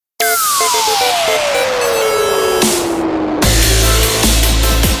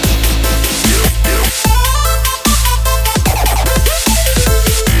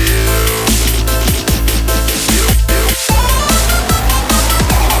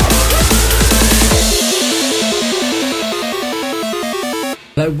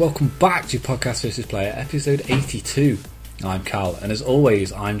Hello, welcome back to Podcast vs Player, episode 82. I'm Cal, and as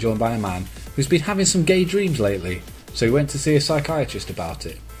always, I'm joined by a man who's been having some gay dreams lately, so he went to see a psychiatrist about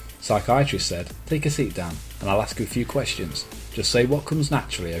it. Psychiatrist said, take a seat, Dan, and I'll ask you a few questions. Just say what comes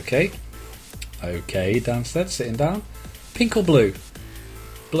naturally, okay? Okay, Dan said, sitting down. Pink or blue?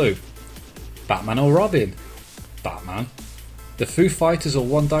 Blue. Batman or Robin? Batman. The Foo Fighters or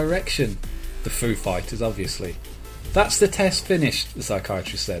One Direction? The Foo Fighters, obviously. That's the test finished, the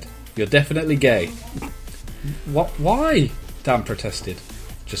psychiatrist said. You're definitely gay. What? Why? Dan protested.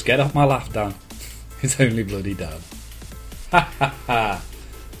 Just get off my lap, Dan. It's only bloody Dan. Ha ha ha.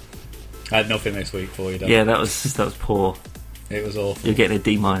 I had nothing this week for you, Dan. Yeah, that was poor. It was awful. You're getting a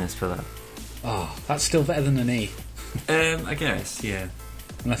D- for that. Oh, that's still better than an E. I guess, yeah.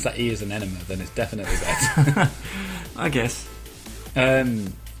 Unless that E is an enema, then it's definitely better. I guess.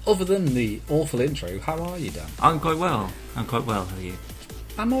 Other than the awful intro, how are you, Dan? I'm quite well. How are you?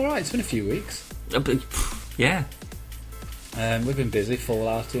 I'm alright, it's been a few weeks. Yeah. We've been busy,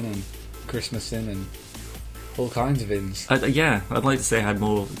 Fallouting and Christmasing and all kinds of ins. Yeah, I'd like to say I had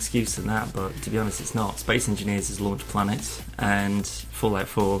more excuse than that, but to be honest, it's not. Space Engineers has launched planets, and Fallout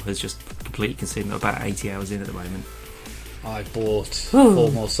 4 has just completely consumed about 80 hours in at the moment. I bought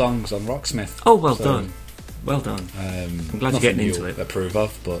 4 more songs on Rocksmith. Oh, well done. Well done. I'm glad you're getting into it. Approve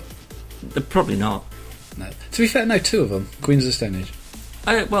of, but probably not. No. To be fair, no, 2 of them. Queens of the Stone Age.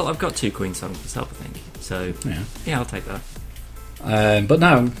 Well, I've got 2 Queen songs myself, I think. So yeah, I'll take that. But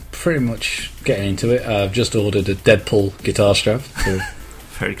now I'm pretty much getting into it. I've just ordered a Deadpool guitar strap. So.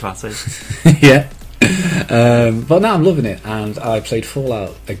 Very classic. Yeah. But now I'm loving it, and I played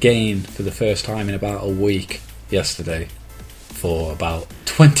Fallout again for the first time in about a week yesterday for about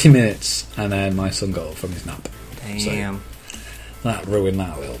 20 minutes, and then my son got up from his nap. Damn. So that ruined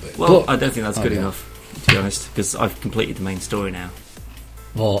that a little bit. Well, I don't think that's good enough, to be honest, because I've completed the main story now.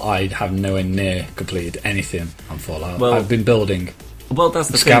 Well, I have nowhere near completed anything on Fallout. Well, I've been building. Well, that's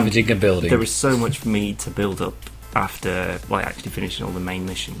the scavenging thing. And building. There is so much for me to build up after actually finishing all the main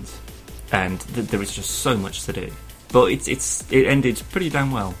missions, and there is just so much to do. But it ended pretty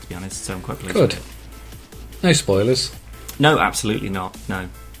damn well, to be honest. So I'm quite pleased with it. No spoilers. No, absolutely not. No.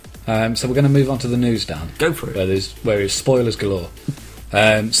 So we're going to move on to the news, Dan. Go for it. Where there's spoilers galore.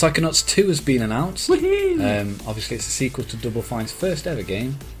 Psychonauts 2 has been announced. Woohoo! Obviously, it's a sequel to Double Fine's first ever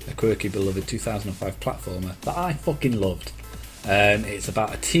game, a quirky, beloved 2005 platformer that I fucking loved. It's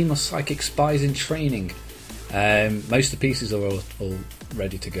about a team of psychic spies in training. Most of the pieces are all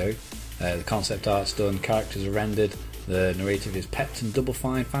ready to go. The concept art's done, characters are rendered, the narrative is pepped, and Double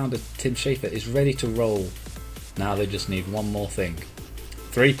Fine founder Tim Schafer is ready to roll. Now they just need one more thing.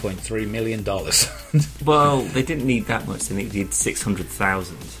 $3.3 million. Well, they didn't need that much. They needed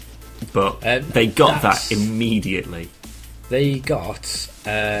 600,000, but they got that immediately. They got.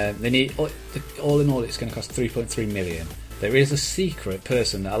 They need all in all. It's going to cost 3.3 million. There is a secret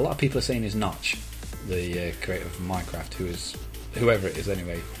person that a lot of people are saying is Notch, the creator of Minecraft, whoever it is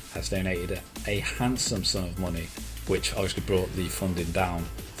anyway, has donated a handsome sum of money, which obviously brought the funding down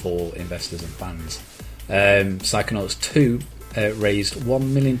for investors and fans. Psychonauts 2 raised $1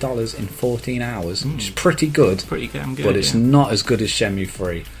 million in 14 hours, which is pretty good. Pretty damn good, but it's not as good as Shenmue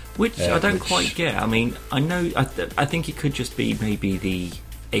 3. Which I don't quite get. I mean, I think it could just be maybe the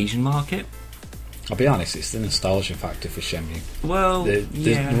Asian market. I'll be honest, it's the nostalgia factor for Shenmue. Well,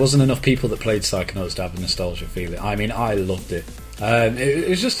 there wasn't enough people that played Psychonauts to have the nostalgia feeling. I mean, I loved it. It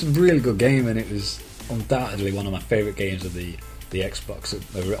was just a really good game, and it was undoubtedly one of my favourite games of the Xbox,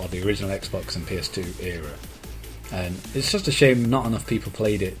 or the original Xbox and PS2 era. And it's just a shame not enough people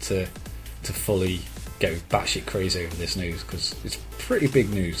played it to fully go batshit crazy over this news, because it's pretty big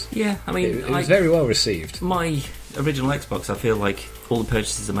news. Yeah, I mean, it was very well received. My original Xbox, I feel like all the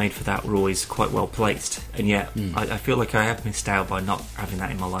purchases I made for that were always quite well placed, and yet I feel like I have missed out by not having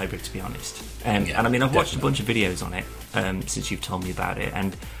that in my library, to be honest. And I mean, I've watched a bunch of videos on it since you've told me about it,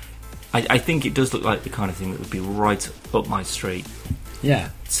 and I think it does look like the kind of thing that would be right up my street.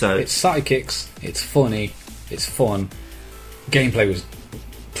 Yeah. So it's sidekicks, it's funny, it's fun. Gameplay was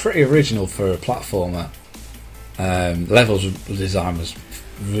pretty original for a platformer. Levels design was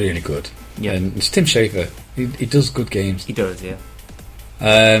really good. Yeah. And it's Tim Schafer. He does good games. He does, yeah.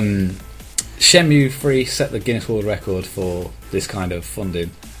 Shenmue 3 set the Guinness World Record for this kind of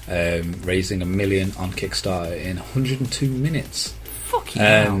funding, raising $1 million on Kickstarter in 102 minutes. Fucking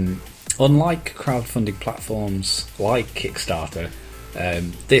hell. Unlike crowdfunding platforms like Kickstarter,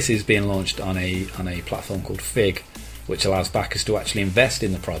 this is being launched on a platform called Fig, which allows backers to actually invest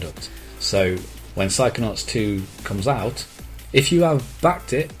in the product. So when Psychonauts 2 comes out, if you have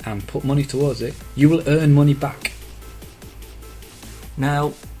backed it and put money towards it, you will earn money back.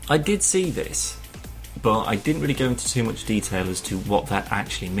 Now, I did see this, but I didn't really go into too much detail as to what that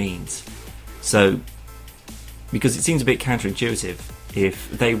actually means. So, because it seems a bit counterintuitive,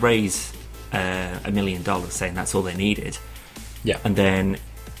 if they raise $1 million, saying that's all they needed, and then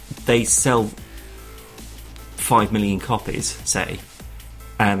they sell 5 million copies, say,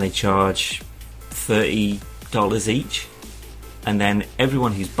 and they charge $30 each, and then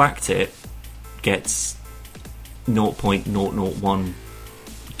everyone who's backed it gets $0.001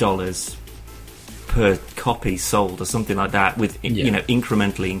 per copy sold or something like that, with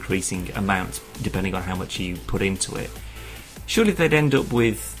incrementally increasing amounts depending on how much you put into it. Surely they'd end up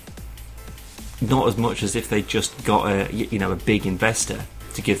with not as much as if they just got a big investor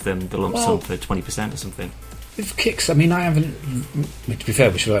to give them the lump sum for 20% or something. With Kicks, I mean, I haven't. To be fair,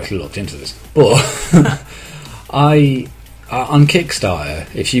 we should have actually looked into this, but on Kickstarter,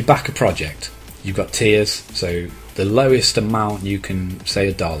 if you back a project, you've got tiers. So the lowest amount you can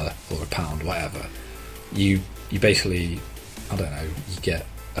say $1 or £1, whatever. You basically, I don't know, you get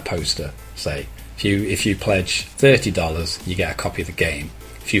a poster. Say if you pledge $30, you get a copy of the game.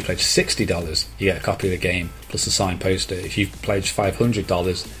 If you pledge $60, you get a copy of the game plus a signed poster. If you pledge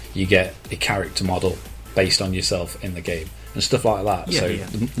 $500, you get a character model based on yourself in the game and stuff like that.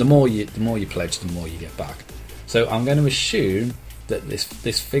 The more you pledge, the more you get back. So I'm going to assume that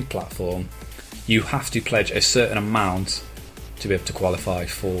this Fig platform, you have to pledge a certain amount to be able to qualify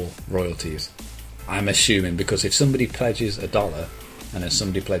for royalties. I'm assuming, because if somebody pledges $1 and then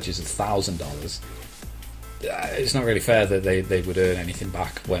somebody pledges $1,000, it's not really fair that they would earn anything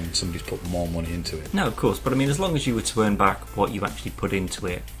back when somebody's put more money into it. No, of course, but I mean, as long as you were to earn back what you actually put into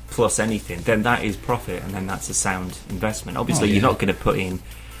it plus anything, then that is profit, and then that's a sound investment. Obviously, you're not going to put in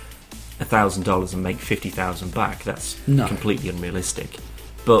 $1,000 and make 50,000 back. That's completely unrealistic.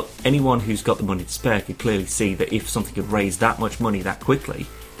 But anyone who's got the money to spare could clearly see that if something could raise that much money that quickly,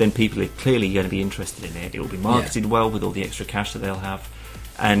 then people are clearly going to be interested in it. It will be marketed well with all the extra cash that they'll have.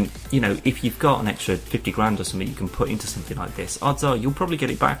 And, if you've got an extra 50 grand or something you can put into something like this, odds are you'll probably get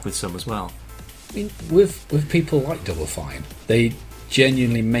it back with some as well. I mean, with people like Double Fine, they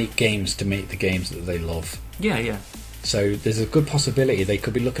genuinely make games to make the games that they love. Yeah. So there's a good possibility they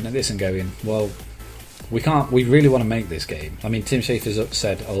could be looking at this and going, well, we really want to make this game. I mean, Tim Schafer's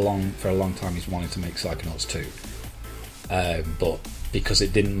said for a long time he's wanted to make Psychonauts 2. But because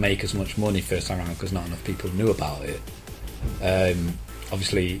it didn't make as much money first time around because not enough people knew about it,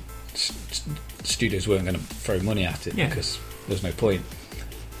 obviously studios weren't going to throw money at it because there's no point.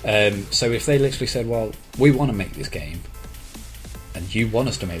 So if they literally said, well, we want to make this game and you want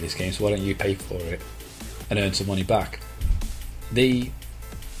us to make this game, so why don't you pay for it and earn some money back?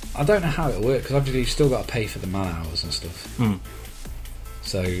 I don't know how it'll work, because obviously you've still got to pay for the man hours and stuff.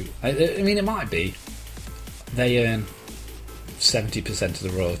 So I mean, it might be they earn 70% of the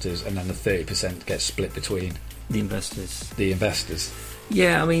royalties and then the 30% gets split between the investors.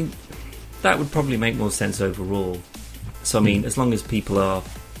 Yeah, I mean, that would probably make more sense overall. So I mean, as long as people are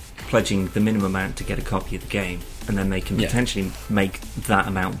pledging the minimum amount to get a copy of the game, and then they can potentially make that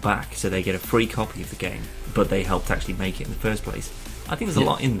amount back, so they get a free copy of the game, but they helped actually make it in the first place. I think there's a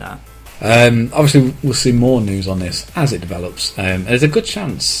lot in that. Obviously, we'll see more news on this as it develops. There's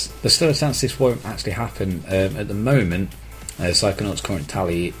still a chance this won't actually happen. At the moment, Psychonauts' current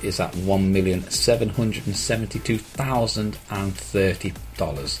tally is at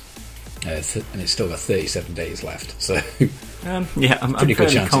 $1,772,030, and it's still got 37 days left. So, I'm pretty good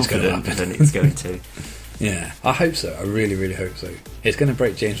chance confident that it's going to. Yeah, I hope so. I really, really hope so. It's going to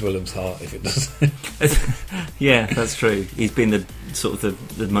break James Williams' heart if it doesn't. Yeah, that's true. He's been the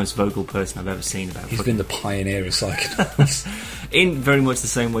most vocal person I've ever seen about. He's been the pioneer of Psychonauts. In very much the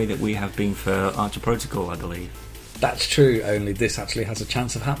same way that we have been for Archer Protocol, I believe. That's true. Only this actually has a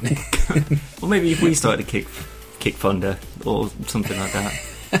chance of happening. Well, maybe if we started a Kickfunder or something like that.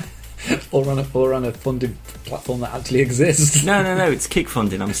 or on a funding platform that actually exists. No, it's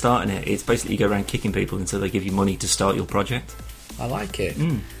Kickfunding. I'm starting it. It's basically you go around kicking people until they give you money to start your project. I like it.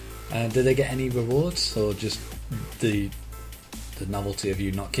 Do they get any rewards, or just the novelty of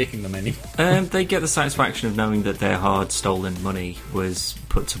you not kicking them anymore? They get the satisfaction of knowing that their hard stolen money was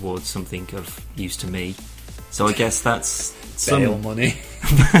put towards something of use to me. So I guess that's bail money.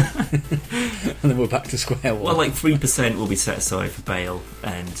 And then we're back to square one. Well, like 3% will be set aside for bail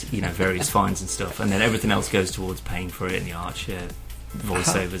and various fines and stuff, and then everything else goes towards paying for it in the Archer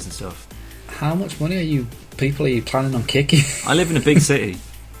voiceovers and stuff. How much money are you planning on kicking? I live in a big city.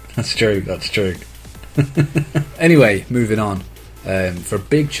 That's true. Anyway, moving on. For a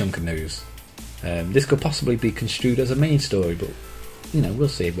big chunk of news, this could possibly be construed as a main story, but we'll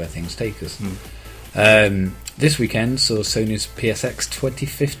see where things take us. This weekend saw Sony's PSX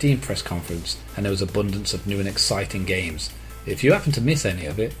 2015 press conference, and there was abundance of new and exciting games. If you happen to miss any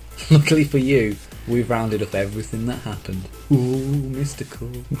of it, luckily for you, we've rounded up everything that happened. Ooh,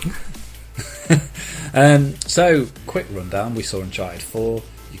 mystical. So, quick rundown. We saw Uncharted 4,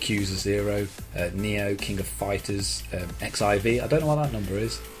 Yakuza 0, Neo, King of Fighters, XIV. I don't know what that number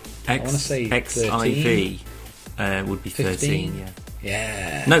is. I want to say XIV would be 13, 15? yeah.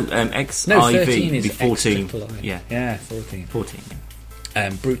 Yeah. No, XIV would be 14. Yeah, 14. 14,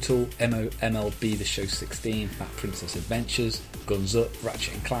 Brutal, MLB The Show 16, Fat Princess Adventures, Guns Up,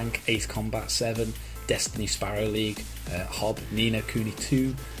 Ratchet and Clank, Ace Combat 7, Destiny Sparrow League, Hob, Ni no Kuni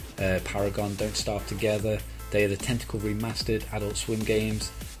 2, Paragon Don't Starve Together, Day of the Tentacle Remastered, Adult Swim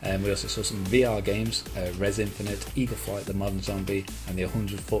games. We also saw some VR games, Res Infinite, Eagle Flight, The Modern Zombie, and the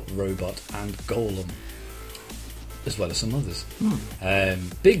 100-Foot Robot, and Golem, as well as some others.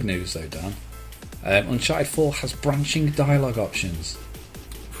 Big news though, Dan. Uncharted 4 has branching dialogue options.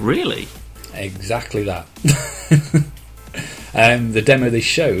 Really? Exactly that. The demo they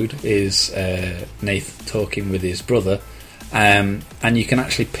showed is Nathan talking with his brother, and you can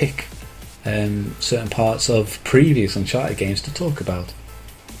actually pick certain parts of previous Uncharted games to talk about.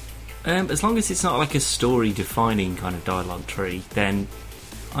 As long as it's not like a story-defining kind of dialogue tree, then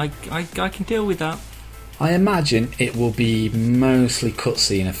I can deal with that. I imagine it will be mostly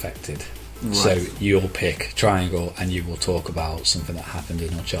cutscene affected. Right. So you'll pick Triangle and you will talk about something that happened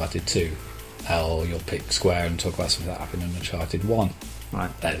in Uncharted 2. Or you'll pick Square and talk about something that happened in Uncharted 1.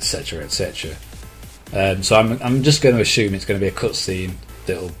 Right. Etc, etc. So I'm just going to assume it's going to be a cutscene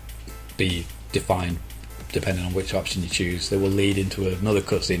that will be defined depending on which option you choose. That will lead into another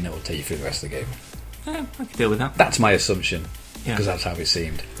cutscene that will take you through the rest of the game. Yeah, I can deal with that. That's my assumption. Yeah. Because that's how it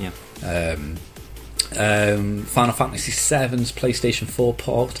seemed. Yeah. Final Fantasy VII's PlayStation 4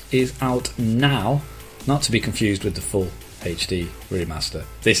 port is out now, not to be confused with the full HD remaster.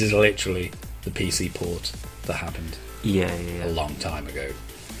 This is literally the PC port that happened a long time ago.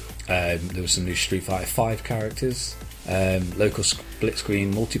 There was some new Street Fighter 5 characters, local split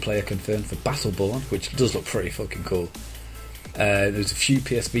screen multiplayer confirmed for Battleborn, which does look pretty fucking cool. There's a few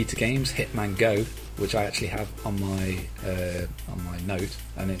PS Vita games, Hitman Go, which I actually have on my note,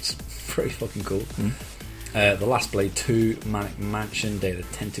 and it's pretty fucking cool. The Last Blade 2, Manic Mansion, Day of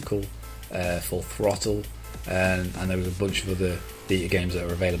the Tentacle, Full Throttle, and there was a bunch of other Vita games that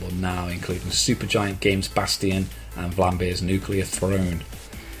are available now, including Supergiant Games Bastion and Vlambeer's Nuclear Throne.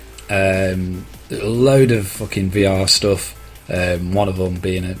 A load of fucking VR stuff. One of them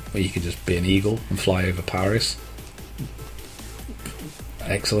being where you could just be an eagle and fly over Paris.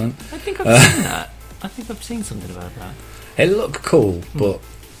 Excellent. I think I've seen that. I think I've seen something about that. It looked cool, but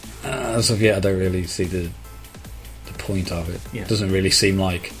as of yet, I don't really see the point of it. Yeah. It doesn't really seem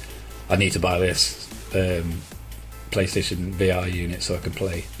like I need to buy this PlayStation VR unit so I can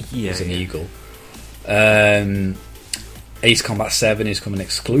play as an eagle. Ace Combat 7 is coming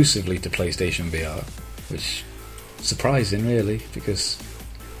exclusively to PlayStation VR, which is surprising, really, because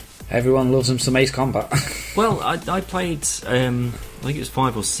everyone loves them some Ace Combat. Well, I played, I think it was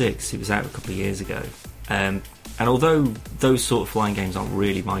 5 or 6, it was out a couple of years ago, and although those sort of flying games aren't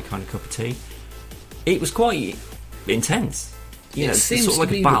really my kind of cup of tea, it was quite intense. You know, it's sort of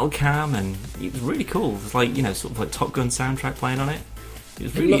like a battle cam, and it was really cool. It was like, you know, sort of like Top Gun soundtrack playing on it. It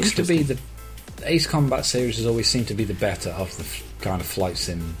was really looks to be the Ace Combat series has always seemed to be the better of the kind of flight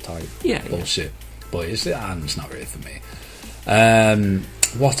sim type bullshit. But it's not really for me.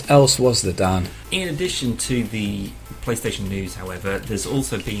 What else was there, Dan? In addition to the PlayStation news, however, there's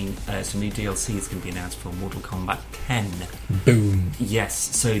also been some new DLC that's going to be announced for Mortal Kombat 10. Boom. Yes,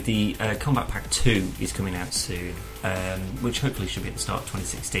 so the Combat Pack 2 is coming out soon, which hopefully should be at the start of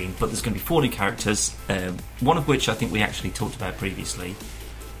 2016. But there's going to be 4 new characters, one of which I think we actually talked about previously,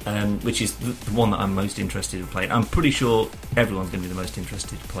 which is the one that I'm most interested in playing. I'm pretty sure everyone's going to be the most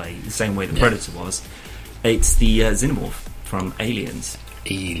interested to play, the same way the Predator was. It's the Xenomorph from Aliens.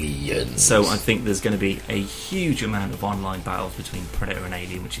 So I think there's going to be a huge amount of online battles between Predator and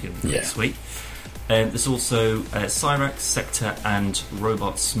Alien, which is going to be pretty sweet. There's also Cyrax, Sector and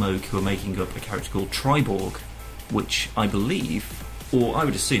Robot Smoke, who are making up a character called Triborg, which I believe, or I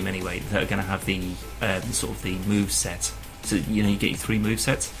would assume anyway, that are going to have the sort of the move set. So, you know, you get your 3 move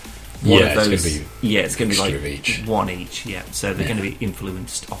sets. It's going to be like each. One each, so they're going to be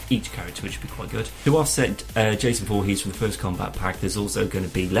influenced off each character, which would be quite good. To offset Jason Voorhees from the first Combat Pack, there's also going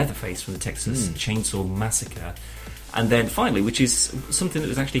to be Leatherface from the Texas Chainsaw Massacre. And then finally, which is something that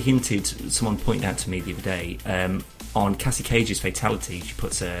was actually hinted, someone pointed out to me the other day, on Cassie Cage's Fatality. She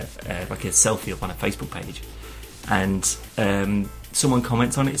puts like a selfie up on her Facebook page, and someone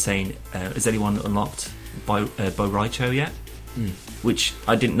comments on it saying, has anyone unlocked Boraicho yet, which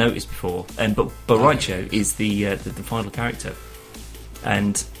I didn't notice before. But Boraicho is the final character,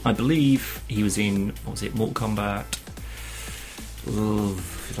 and I believe he was in, what was it, Mortal Kombat?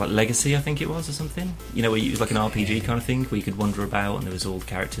 Like Legacy, I think it was, or something. You know, where it was like an RPG kind of thing, where you could wander about and there was all the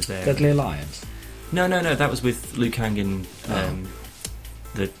characters there. Deadly Alliance? No, that was with Liu Kang and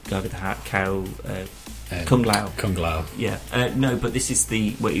the guy with the hat, Cow, Kung Lao. Kung Lao. Yeah. No, but this is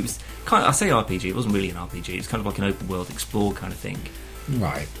where it was kind of, I say RPG, it wasn't really an RPG, it was kind of like an open world explore kind of thing.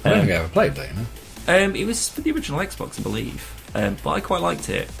 Right. I don't think I ever played that, you know? It was for the original Xbox, I believe. But I quite liked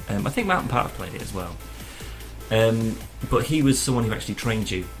it. I think Mountain Path played it as well. But he was someone who actually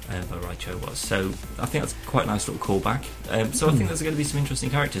trained you, Boraicho was. So I think that's quite a nice little callback. So I think there's going to be some interesting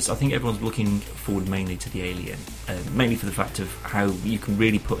characters. I think everyone's looking forward mainly to the alien, mainly for the fact of how you can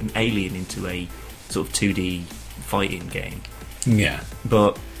really put an alien into a sort of 2D fighting game. Yeah.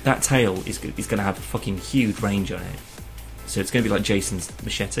 But that tail is going to have a fucking huge range on it. So it's going to be like Jason's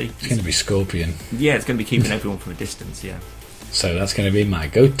machete. It's going to be Scorpion. Yeah, it's going to be keeping everyone from a distance, yeah. So that's going to be my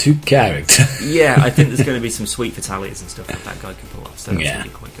go-to character. Yeah, I think there's going to be some sweet fatalities and stuff that guy can pull off, so that's going to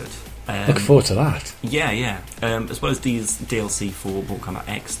be quite good. Looking forward to that. Yeah. As well as these DLC for Mortal Kombat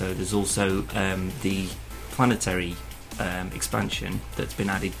X, though, there's also the planetary expansion that's been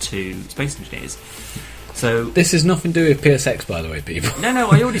added to Space Engineers. So this is nothing to do with PSX, by the way, people. No,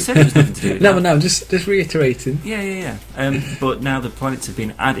 I already said it was nothing to do with that. No, just reiterating. Yeah. But now the planets have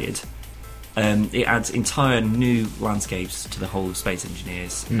been added. It adds entire new landscapes to the whole of Space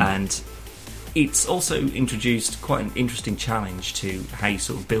Engineers, and it's also introduced quite an interesting challenge to how you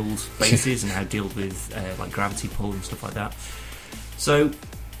sort of build bases and how to deal with like gravity pull and stuff like that. So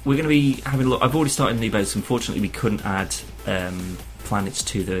we're going to be having a look. I've already started a new base. Unfortunately, we couldn't add planets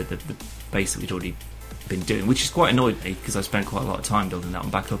to the base that we'd already been doing, which has quite annoyed me because I spent quite a lot of time building that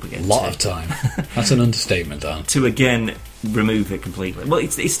one back up again. A lot of time. That's an understatement, Dan. To again remove it completely. Well,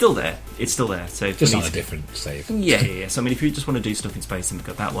 it's still there. It's still there. So just on a different save. Yeah. So I mean, if you just want to do stuff in space, then we've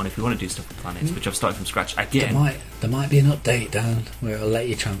got that one. If you want to do stuff with planets, which I've started from scratch again, there might be an update, Dan, where it'll let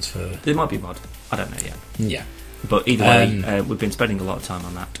you transfer. There might be a mod. I don't know yet. Yeah. But either way, we've been spending a lot of time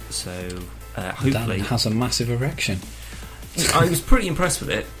on that. So hopefully, Dan has a massive erection. I was pretty impressed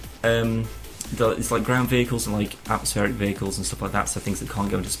with it. It's like ground vehicles and like atmospheric vehicles and stuff like that, so things that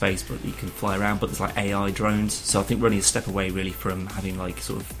can't go into space but you can fly around, but there's like AI drones, so I think we're only a step away really from having like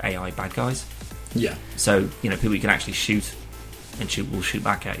sort of AI bad guys. Yeah. So, you know, people you can actually shoot and will shoot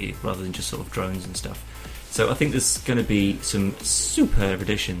back at you rather than just sort of drones and stuff. So I think there's going to be some superb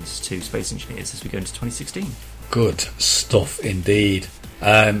additions to Space Engineers as we go into 2016. Good stuff indeed.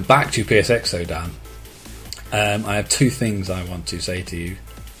 Back to PSX though, Dan. I have two things I want to say to you.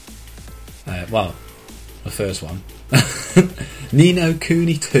 Well, the first one, Ni no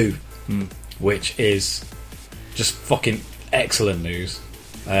Kuni 2, which is just fucking excellent news.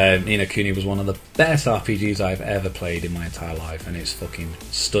 Ni no Kuni was one of the best RPGs I've ever played in my entire life, and it's fucking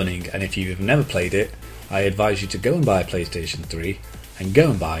stunning. And if you've never played it, I advise you to go and buy a PlayStation 3 and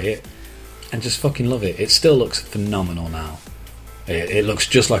go and buy it and just fucking love it. It still looks phenomenal now. It looks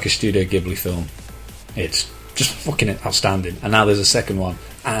just like a Studio Ghibli film. It's just fucking outstanding. And now there's a second one,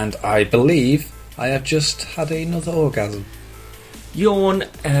 and I believe I have just had another orgasm. Yawn.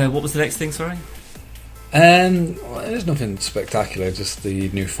 What was the next thing, sorry? Well, there's nothing spectacular, just the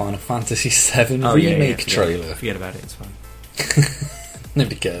new Final Fantasy VII remake trailer. Forget about it, it's fine.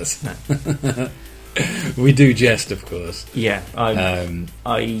 Nobody cares. No. We do jest, of course. Yeah,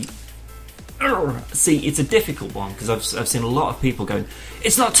 see, it's a difficult one because I've seen a lot of people going,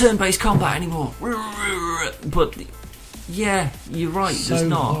 it's not turn-based combat anymore. But yeah, you're right. So there's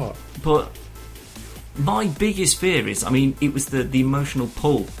not. what? But my biggest fear is, I mean, it was the emotional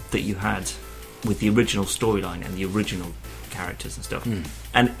pull that you had with the original storyline and the original characters and stuff,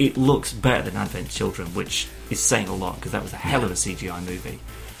 and it looks better than Advent Children, which is saying a lot because that was a hell of a CGI movie.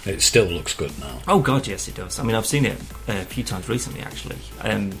 It still looks good now. Oh god, yes it does. I mean, I've seen it a few times recently actually,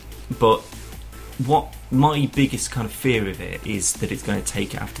 but what my biggest kind of fear of it is that it's going to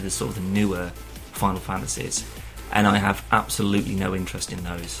take it after the sort of the newer Final Fantasies, and I have absolutely no interest in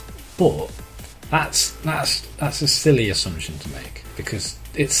those. But that's a silly assumption to make, because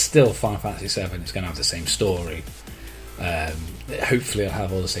it's still Final Fantasy VII. It's going to have the same story. Hopefully it'll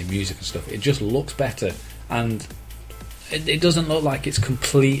have all the same music and stuff. It just looks better, and it doesn't look like it's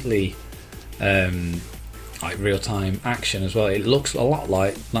completely like real-time action as well. It looks a lot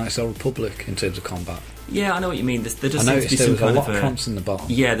like Knights of the Republic in terms of combat. Yeah, I know what you mean. There does I seem to be noticed there some was a kind lot of of prompts in the bottom.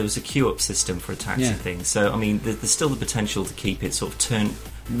 Yeah, there was a queue-up system for attacks and things. So, I mean, there's still the potential to keep it sort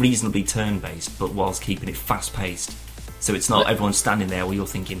of reasonably turn-based, but whilst keeping it fast-paced. So it's not everyone standing there where you're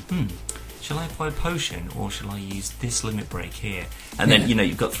thinking, shall I apply a potion or shall I use this limit break here? And then,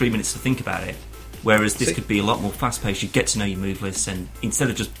 you've got 3 minutes to think about it. Whereas this could be a lot more fast-paced. You get to know your move list, and instead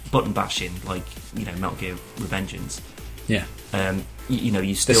of just button bashing like Metal Gear Revengeance, you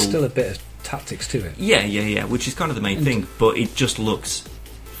still there's still a bit of tactics to it. Yeah, which is kind of the main thing. But it just looks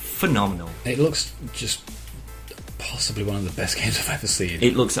phenomenal. It looks just possibly one of the best games I've ever seen.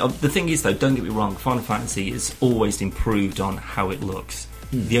 It looks. The thing is, though, don't get me wrong. Final Fantasy has always improved on how it looks.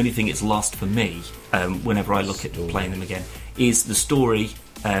 The only thing it's lost for me, whenever I look at playing them again, is the story.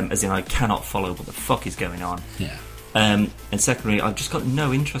 As in, I cannot follow what the fuck is going on. Yeah. And secondly, I've just got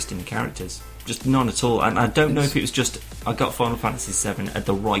no interest in the characters. Just none at all. And I don't know if it was just I got Final Fantasy VII at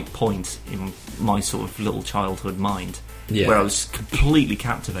the right point in my sort of little childhood mind, where I was completely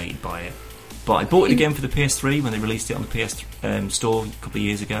captivated by it. But I bought it again for the PS3 when they released it on the PS Store a couple of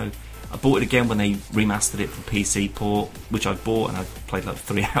years ago. I bought it again when they remastered it for PC port, which I bought, and I played like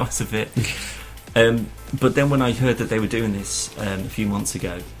 3 hours of it. But then when I heard that they were doing this a few months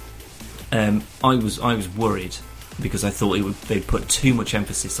ago, I was worried because I thought they'd put too much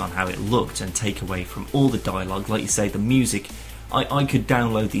emphasis on how it looked and take away from all the dialogue. Like you say, the music, I could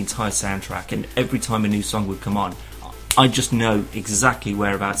download the entire soundtrack, and every time a new song would come on, I just know exactly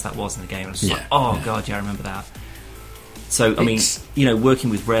whereabouts that was in the game. I was just God, I remember that. So, I mean, working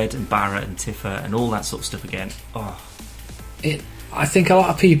with Red and Barrett and Tifa and all that sort of stuff again. I think a lot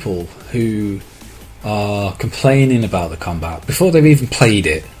of people who are complaining about the combat before they've even played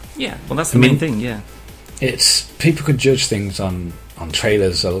it. Yeah, well, that's the main thing. Yeah, it's people could judge things on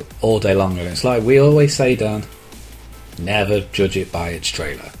trailers all day long, and it's like we always say, Dan, never judge it by its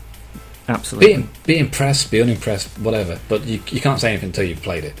trailer. Absolutely. Be impressed, be unimpressed, whatever, but you can't say anything until you've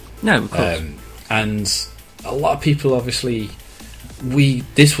played it. No, of course. And a lot of people, obviously,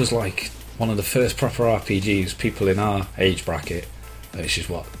 this was like one of the first proper RPGs people in our age bracket, which is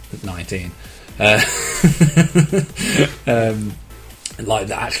what, 19. Like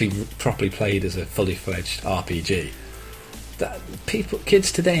that actually properly played as a fully fledged RPG. That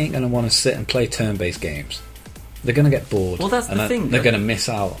kids today ain't going to want to sit and play turn-based games. They're going to get bored. Well, that's the thing. They're going to miss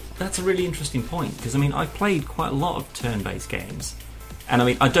out. That's a really interesting point, because I mean, I've played quite a lot of turn-based games, and I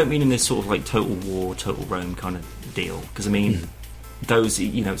mean, I don't mean in this sort of like Total War, Total Rome kind of deal, because I mean, those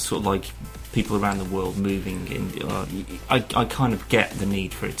sort of like people around the world moving, and I kind of get the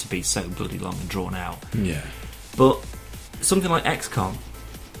need for it to be so bloody long and drawn out. Yeah. But something like XCOM,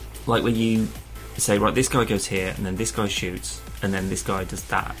 like where you say, right, this guy goes here, and then this guy shoots, and then this guy does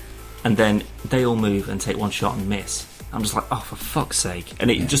that, and then they all move and take one shot and miss. I'm just like, oh, for fuck's sake!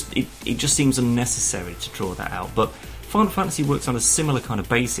 And it just seems unnecessary to draw that out. But Final Fantasy works on a similar kind of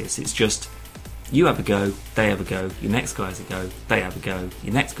basis. It's just you have a go, they have a go, your next guy has a go, they have a go,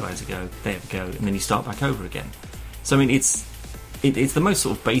 your next guy has a go, they have a go, and then you start back over again. So I mean, it's the most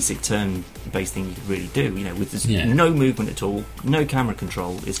sort of basic turn-based thing you could really do. With no movement at all, no camera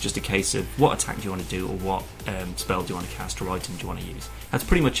control. It's just a case of what attack do you want to do, or what spell do you want to cast, or item do you want to use. That's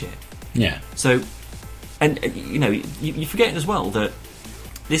pretty much it. Yeah. So, and you forget as well that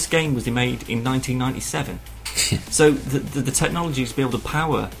this game was made in 1997. So the technology to be able to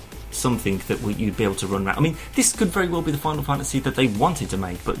power something that you'd be able to run around. I mean, this could very well be the Final Fantasy that they wanted to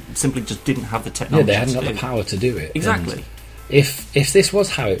make, but simply just didn't have the technology. Yeah, they hadn't got the power to do it. Exactly. And if this was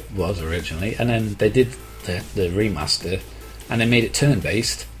how it was originally, and then they did the remaster, and they made it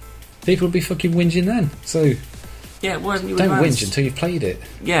turn-based, people would be fucking whinging then. So yeah, well, don't whinge until you've played it.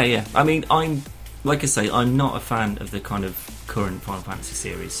 Yeah. I mean, I'm not a fan of the kind of current Final Fantasy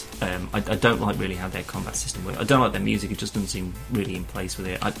series. I don't like really how their combat system works. I don't like their music. It just doesn't seem really in place with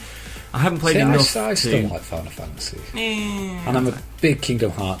it. I haven't played enough. I still like Final Fantasy, and I'm a big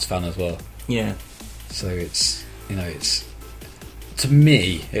Kingdom Hearts fan as well. Yeah. So it's to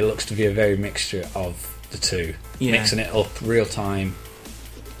me, it looks to be a very mixture of the two, mixing it up, real time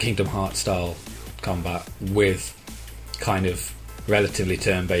Kingdom Hearts style combat with kind of relatively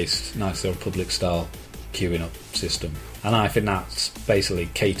turn-based, nice little public style queuing up system, and I think that's basically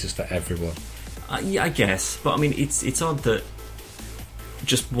caters for everyone. Yeah, I guess, but I mean, it's odd that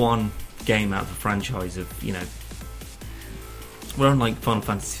just one game out of a franchise of we're on like Final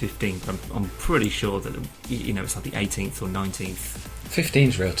Fantasy 15, but I'm pretty sure that it's like the 18th or 19th.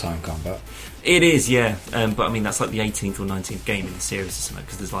 15's real time combat. It is, yeah, but I mean that's like the 18th or 19th game in the series or something,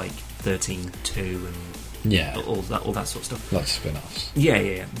 because there's like 13-2 and all that sort of stuff. Lots of spin-offs.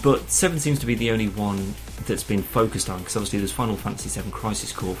 Yeah. But 7 seems to be the only one that's been focused on, because obviously there's Final Fantasy 7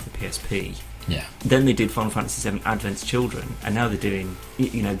 Crisis Core for the PSP. Yeah. Then they did Final Fantasy 7 Advent's Children, and now they're doing,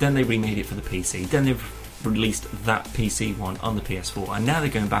 then they remade it for the PC. Then they've released that PC one on the PS4, and now they're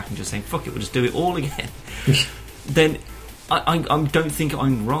going back and just saying, fuck it, we'll just do it all again. Then I don't think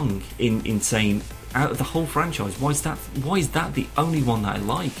I'm wrong in saying out of the whole franchise, why is that the only one that I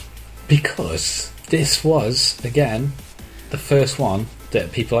like? Because this was, again, the first one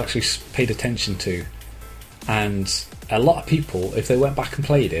that people actually paid attention to, and a lot of people, if they went back and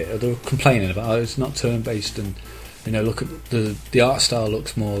played it, they were complaining about, oh, it's not turn-based, and look at the art style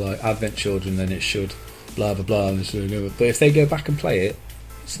looks more like Advent Children than it should, blah blah blah. But if they go back and play it,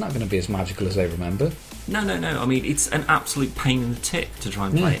 it's not going to be as magical as they remember. No. I mean, it's an absolute pain in the tit to try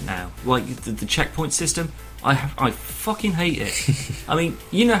and play it now. Like the checkpoint system, I fucking hate it. I mean,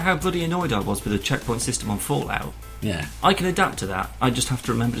 you know how bloody annoyed I was with the checkpoint system on Fallout. Yeah. I can adapt to that. I just have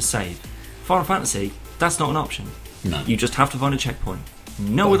to remember to save. Final Fantasy, that's not an option. No. You just have to find a checkpoint.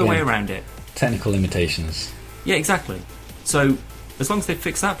 No other way around it. Technical limitations. Yeah, exactly. So as long as they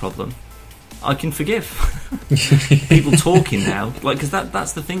fix that problem, I can forgive people talking now, like, because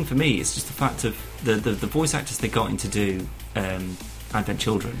that's the thing for me. It's just the fact of the voice actors they got in to do Advent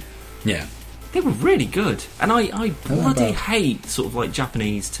Children. Yeah, they were really good, and I bloody hate sort of like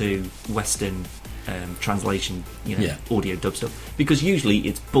Japanese to Western translation, audio dub stuff, because usually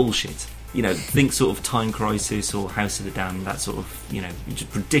it's bullshit. Think sort of Time Crisis or House of the Damned, that sort of,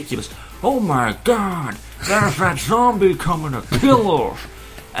 just ridiculous. Oh my God, there's that zombie coming to kill us,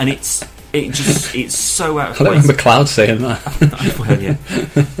 and it's so out of place. I remember Cloud saying that. Well, yeah.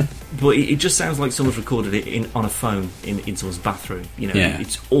 But it just sounds like someone's recorded it on a phone in someone's bathroom.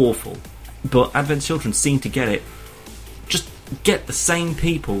 It's awful. But Advent Children seem to get it. Just get the same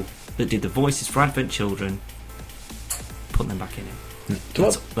people that did the voices for Advent Children, put them back in it.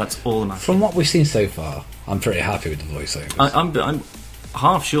 That's all I'm asking. From what we've seen so far, I'm pretty happy with the voiceovers. I'm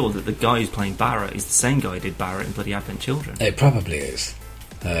half sure that the guy who's playing Barrett is the same guy who did Barrett in bloody Advent Children. It probably is.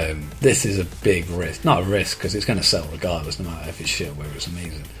 This is a big risk. Not a risk, because it's going to sell regardless, no matter if it's shit or whether it's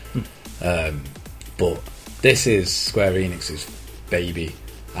amazing. But this is Square Enix's baby,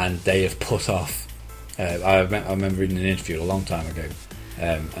 and they have put off. I remember reading an interview a long time ago,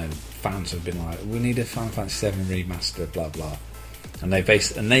 and fans have been like, "We need a Final Fantasy VII remaster," blah blah, and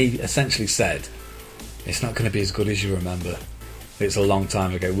they essentially said, "It's not going to be as good as you remember. It's a long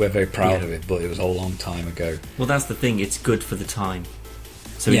time ago. We're very proud of it, but it was a long time ago." Well, that's the thing. It's good for the time.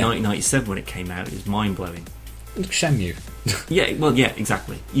 So in 1997, when it came out, it was mind-blowing. Shenmue. Yeah,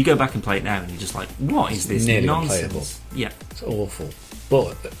 exactly. You go back and play it now, and you're just like, what is this nonsense? Unplayable. Yeah. It's awful.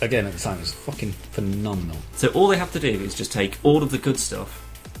 But, again, at the time, it was fucking phenomenal. So all they have to do is just take all of the good stuff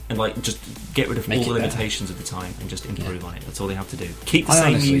and, like, just get rid of all the limitations of the time and just improve on it. That's all they have to do. Keep the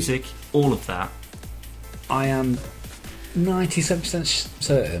same music, all of that. I am 97%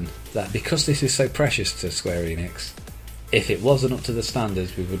 certain that because this is so precious to Square Enix, if it wasn't up to the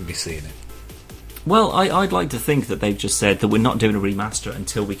standards, we wouldn't be seeing it. Well, I'd like to think that they've just said that we're not doing a remaster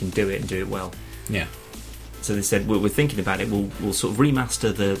until we can do it and do it well. Yeah. So they said, we're thinking about it, we'll sort of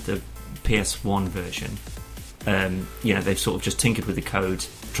remaster the PS1 version. They've sort of just tinkered with the code,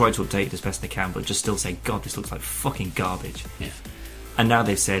 tried to update it as best they can, but just still say, God, this looks like fucking garbage. Yeah. And now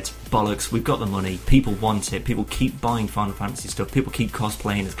they've said, bollocks, we've got the money, people want it, people keep buying Final Fantasy stuff, people keep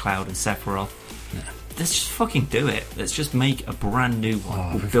cosplaying as Cloud and Sephiroth. Yeah. Let's just fucking do it. Let's just make a brand new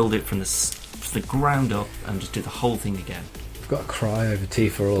one. We'll build it from the ground up and just do the whole thing again. I've got to cry over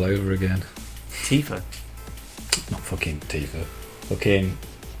Tifa all over again. Tifa? Not fucking Tifa. Fucking...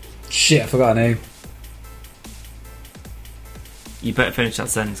 Shit, I forgot her name. You better finish that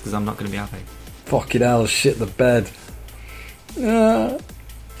sentence, because I'm not going to be happy. Fucking hell, shit the bed.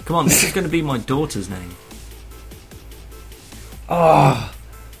 Come on, this is going to be my daughter's name. Oh,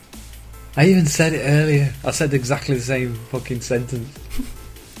 I even said it earlier. I said exactly the same fucking sentence.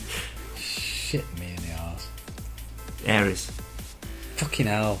 Shit me in the arse. Aerith. Fucking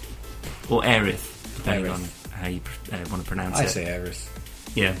hell. Or Aerith, depending on how you want to pronounce it. I say Aerith.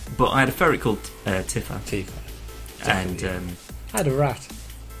 Yeah, but I had a ferret called Tifa. Tifa. And I had a rat.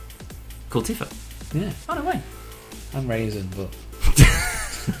 Called Tifa? Yeah. Oh, no way. I'm Raisin, but...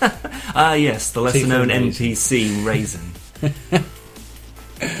 Ah, yes, the lesser known NPC, Raisin.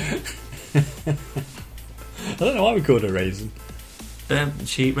 I don't know why we called her Raisin.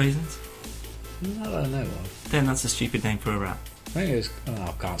 She eat raisins? I don't know what. Then that's a stupid name for a rat. I think it was... Oh,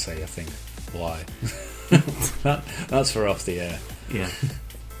 I can't say, I think. Why? That's for off the air. Yeah.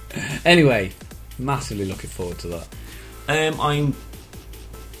 Anyway, massively looking forward to that. I'm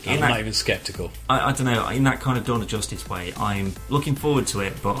not even sceptical. I don't know, in that kind of Dawn of Justice way, I'm looking forward to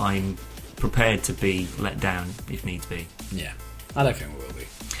it, but I'm prepared to be let down if needs be. Yeah, I don't think we will be.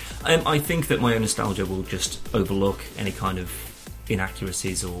 I think that my own nostalgia will just overlook any kind of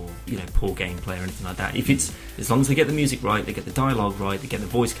inaccuracies or poor gameplay or anything like that. If it's as long as they get the music right, they get the dialogue right, they get the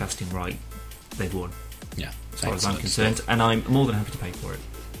voice casting right, they've won. Yeah, as far as I'm concerned, and I'm more than happy to pay for it.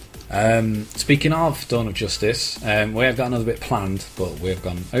 Speaking of Dawn of Justice, we have got another bit planned, but we've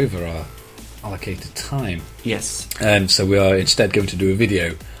gone over our allocated time. Yes. So we are instead going to do a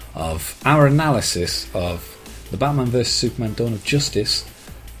video of our analysis of the Batman vs Superman Dawn of Justice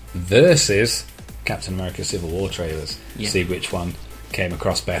versus Captain America Civil War trailers. Yeah. See which one came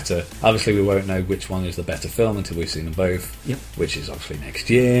across better. Obviously we won't know which one is the better film until we've seen them both, yep. which is obviously next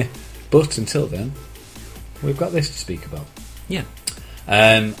year. But until then, we've got this to speak about. Yeah.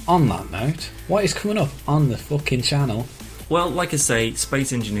 On that note, what is coming up on the fucking channel? Well, like I say,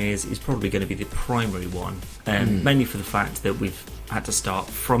 Space Engineers is probably going to be the primary one, mainly for the fact that we've had to start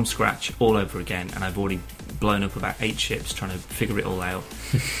from scratch all over again, and I've already blown up about 8 ships trying to figure it all out.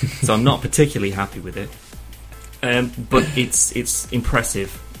 So I'm not particularly happy with it. But it's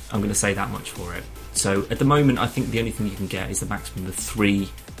impressive, I'm going to say that much for it. So at the moment, I think the only thing you can get is the maximum of 3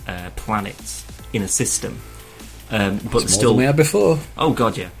 planets in a system. But It's still, more than we had before. Oh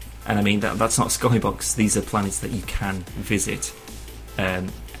god, yeah. And I mean that's not skybox. These are planets that you can visit,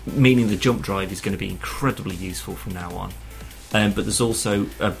 meaning the jump drive is going to be incredibly useful from now on. But there's also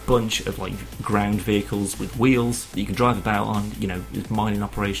a bunch of like ground vehicles with wheels that you can drive about on. You know, there's mining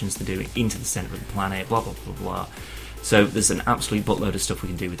operations to do into the centre of the planet. Blah blah blah blah. So there's an absolute buttload of stuff we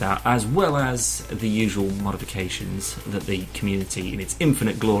can do with that, as well as the usual modifications that the community, in its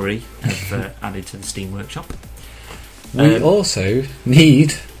infinite glory, have added to the Steam Workshop. We also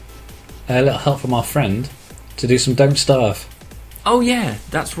need a little help from our friend to do some Don't Starve. Oh yeah,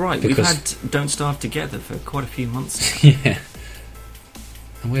 that's right. Because we've had Don't Starve together for quite a few months now. Yeah.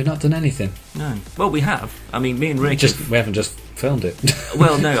 And we've not done anything. No. Well, we have. I mean, me and Rick... We haven't just filmed it.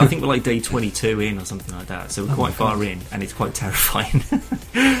 Well, no, I think we're like day 22 in or something like that, so we're quite far in, and it's quite terrifying.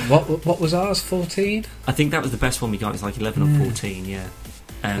 What was ours, 14? I think that was the best one we got. It was like 11 or 14, yeah.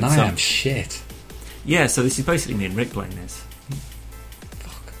 And I am shit. Yeah, so this is basically me and Rick playing this.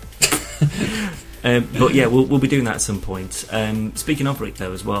 Fuck. But yeah, we'll be doing that at some point. Speaking of Rick,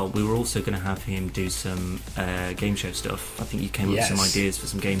 though, as well, we were also going to have him do some game show stuff. I think you came up with some ideas for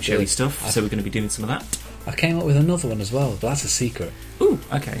some game showy stuff, so we're going to be doing some of that. I came up with another one as well, but that's a secret. Ooh,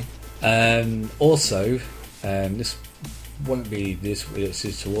 okay. Also, this won't be this. This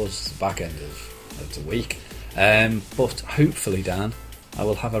is towards the back end of the week. But hopefully, Dan, I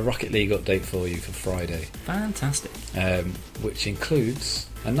will have a Rocket League update for you for Friday. Fantastic. Which includes,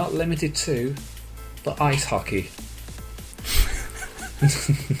 and not limited to, the ice hockey.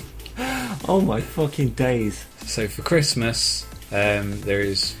 Oh my fucking days. So for Christmas, there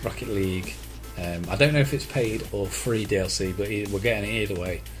is Rocket League. I don't know if it's paid or free DLC, but we're getting it either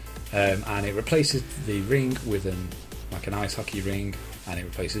way. And it replaces the ring with an ice hockey ring, and it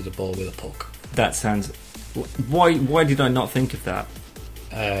replaces the ball with a puck. That sounds... Why did I not think of that?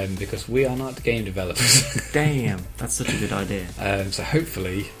 Because we are not game developers. Damn, that's such a good idea. So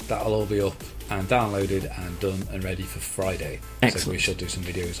hopefully that'll all be up and downloaded and done and ready for Friday. Excellent. So we shall do some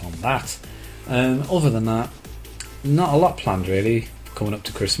videos on that. Other than that, not a lot planned really coming up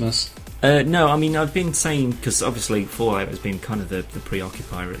to Christmas. No, I mean, I've been saying, because obviously Fallout has been kind of the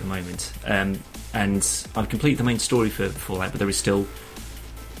preoccupier at the moment, and I've completed the main story for Fallout, but there is still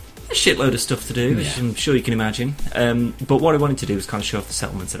a shitload of stuff to do, as I'm sure you can imagine. But what I wanted to do was kind of show off the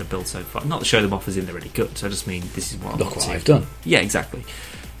settlements that I've built so far. Not show them off as in they're really good, so I just mean this is what Look what I've done. Yeah, exactly.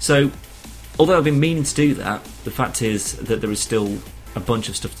 So, although I've been meaning to do that, the fact is that there is still a bunch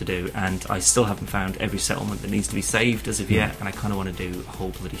of stuff to do, and I still haven't found every settlement that needs to be saved as of yet, and I kind of want to do a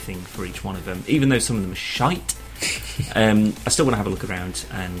whole bloody thing for each one of them, even though some of them are shite. I still want to have a look around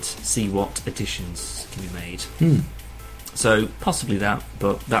and see what additions can be made. So possibly that,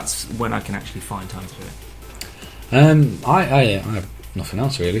 but that's when I can actually find time to do it. I have nothing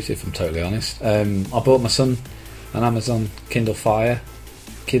else really, if I'm totally honest. I bought my son an Amazon Kindle Fire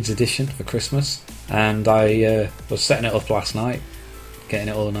Kids Edition for Christmas, and I was setting it up last night, getting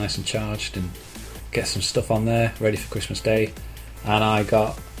it all nice and charged and get some stuff on there ready for Christmas Day, and I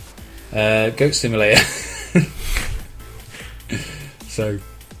got Goat Simulator. So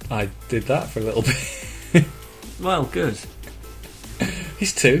I did that for a little bit. Well, good.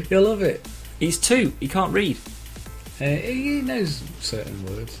 He's 2, he'll love it. He's 2, he can't read. He knows certain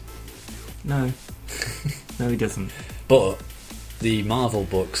words. No. No, he doesn't. But the Marvel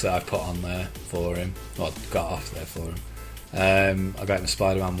books that I put on there for him, well, got off there for him, I got him a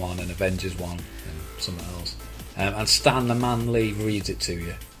Spider-Man one, an Avengers one, and something else. And Stan the Man Lee reads it to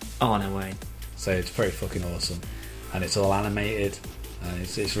you. Oh, no way. So it's pretty fucking awesome. And it's all animated, and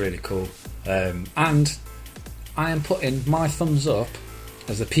it's really cool. And I am putting my thumbs up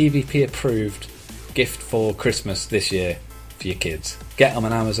as a PvP approved gift for Christmas this year for your kids. Get them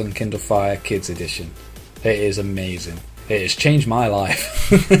an Amazon Kindle Fire Kids Edition. It is amazing. It has changed my life.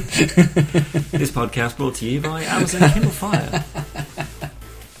 This podcast brought to you by Amazon Kindle Fire.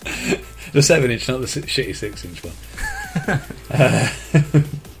 The 7-inch, not the shitty 6-inch one.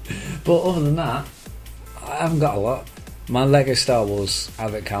 But other than that, I haven't got a lot. My Lego Star Wars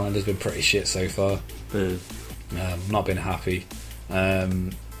advent calendar's been pretty shit so far. Boo. Not been happy.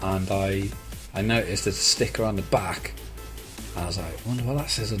 And I noticed there's a sticker on the back. I was like, I wonder what that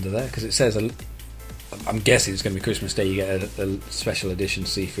says under there, because it says, I'm guessing it's going to be Christmas Day, you get a special edition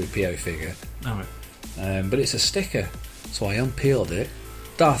C-3PO figure. Alright. But it's a sticker, so I unpeeled it.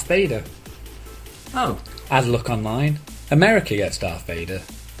 Darth Vader. Oh. I had a look online. America gets Darth Vader.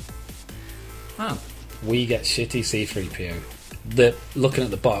 Oh. We get shitty C-3PO. Looking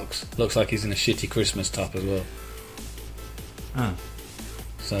at the box, looks like he's in a shitty Christmas top as well. Oh.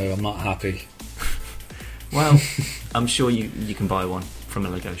 So I'm not happy. Well, I'm sure you can buy one from a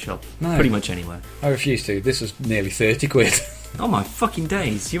Lego shop. No. Pretty much anywhere. I refuse to. This was nearly 30 quid. Oh my fucking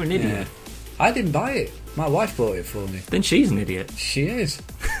days, you're an idiot. Yeah. I didn't buy it. My wife bought it for me. Then she's an idiot. She is.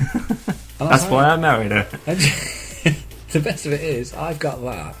 That's why I married her. The best of it is, I've got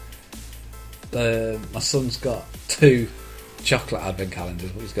that. My son's got 2 chocolate advent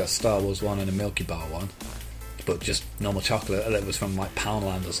calendars. He's got a Star Wars one and a Milky Bar one, but just normal chocolate that was from like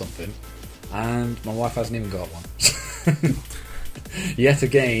Poundland or something. And my wife hasn't even got one. Yet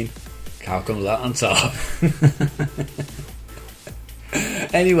again, cow comes out on top.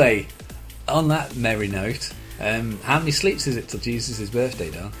 Anyway, on that merry note, how many sleeps is it till Jesus' birthday,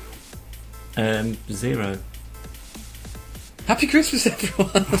 Dan? 0. Happy Christmas,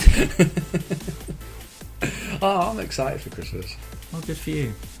 everyone! Oh, I'm excited for Christmas. Well, good for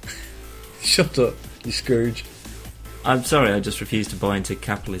you. Shut up, you Scrooge. I'm sorry, I just refuse to buy into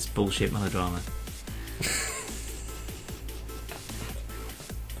capitalist bullshit melodrama.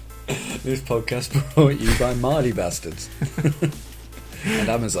 This podcast brought you by Mardy Bastards and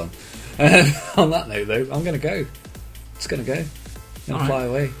Amazon. On that note, though, I'm going to go. Just going to go. I'm going to fly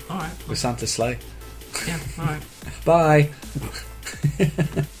away. Alright. With Santa's sleigh. Yeah, alright. Bye.